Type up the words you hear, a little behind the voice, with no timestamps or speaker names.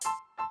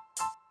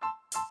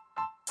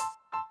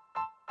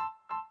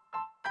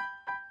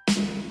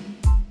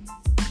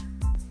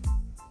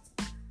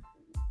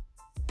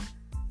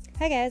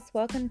Hi guys,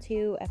 welcome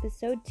to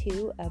episode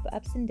 2 of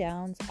Ups and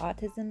Downs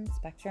Autism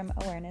Spectrum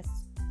Awareness.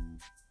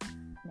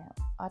 No,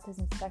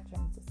 Autism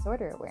Spectrum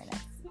Disorder Awareness,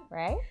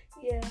 right?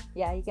 Yeah.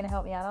 Yeah, you gonna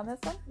help me out on this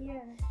one?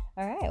 Yeah.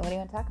 Alright, what do you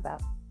want to talk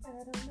about? I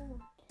don't know.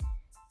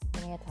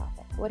 Give me a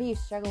topic. What do you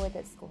struggle with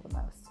at school the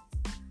most?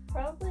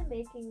 Probably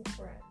making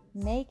friends.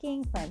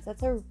 Making friends.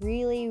 That's a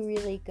really,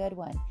 really good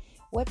one.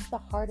 What's the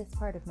hardest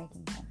part of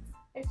making friends?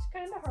 It's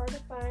kind of hard to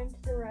find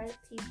the right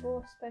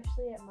people,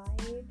 especially at my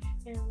age,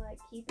 and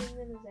keeping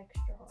them is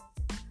extra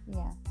hard.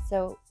 Yeah,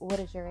 so what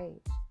is your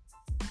age?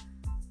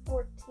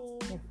 14.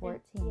 You're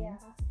 14? Yeah.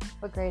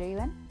 What grade are you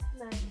in?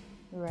 9.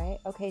 Right,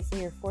 okay, so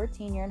you're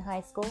 14, you're in high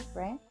school,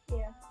 right?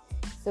 Yeah.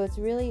 So it's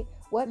really,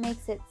 what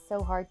makes it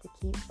so hard to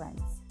keep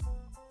friends?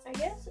 I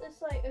guess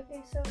it's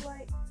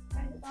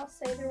I'll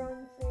say the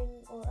wrong thing,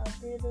 or I'll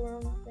do the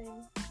wrong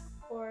thing,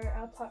 or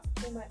I'll talk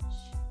too much,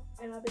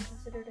 and I'll be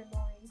considered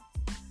annoying.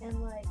 And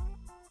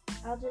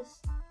I'll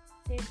just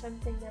do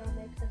something that'll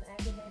make them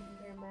aggravated and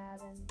they're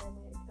mad, and then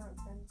we aren't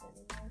friends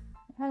anymore.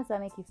 How does that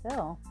make you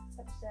feel?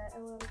 Upset a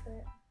little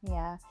bit.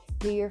 Yeah.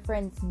 Do your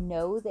friends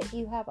know that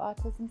you have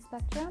autism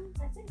spectrum?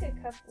 I think a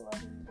couple of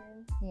them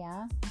do.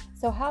 Yeah.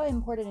 So how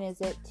important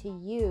is it to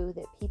you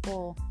that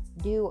people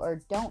do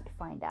or don't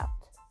find out?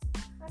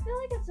 I feel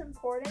like it's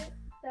important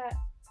that,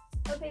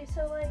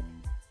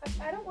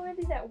 I don't want to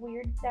be that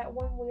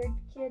one weird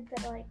kid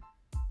that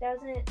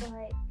doesn't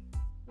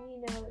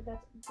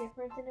that's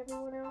different than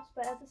everyone else,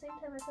 but at the same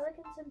time, I feel like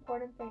it's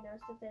important they know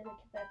so that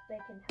they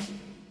can help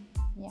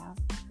you. Yeah,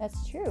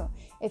 that's true.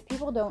 If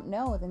people don't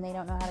know, then they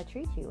don't know how to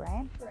treat you,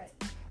 right? Right.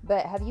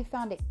 But have you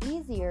found it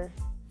easier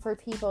for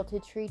people to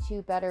treat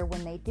you better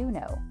when they do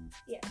know?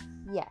 Yes.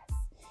 Yes.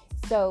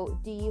 So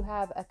do you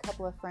have a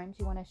couple of friends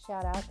you want to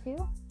shout out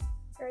to?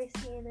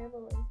 Gracie and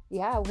Emily.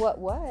 Yeah,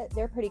 what?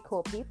 They're pretty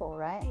cool people,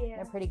 right? Yeah.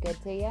 They're pretty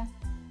good to you.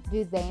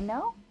 Do they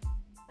know?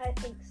 I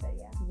think so,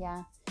 yeah.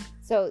 Yeah.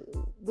 So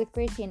with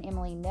Gracie and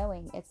Emily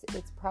knowing, it's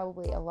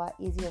probably a lot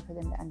easier for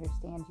them to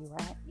understand you,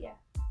 right? Yeah.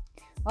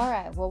 All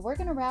right. Well, we're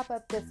going to wrap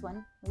up this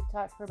one. We've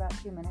talked for about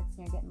 2 minutes,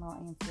 and you're getting a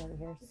little antsy over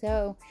here.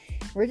 So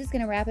we're just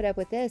going to wrap it up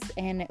with this,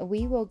 and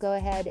we will go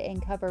ahead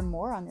and cover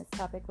more on this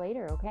topic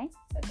later, okay?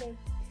 Okay.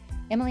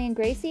 Emily and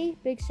Gracie,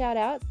 big shout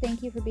out.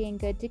 Thank you for being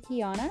good to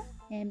Kiana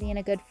and being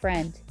a good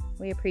friend.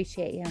 We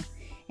appreciate you.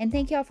 And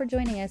thank you all for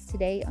joining us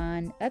today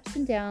on Ups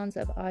and Downs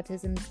of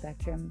Autism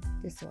Spectrum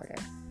Disorder.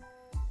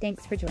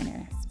 Thanks for joining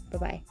us.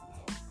 Bye-bye.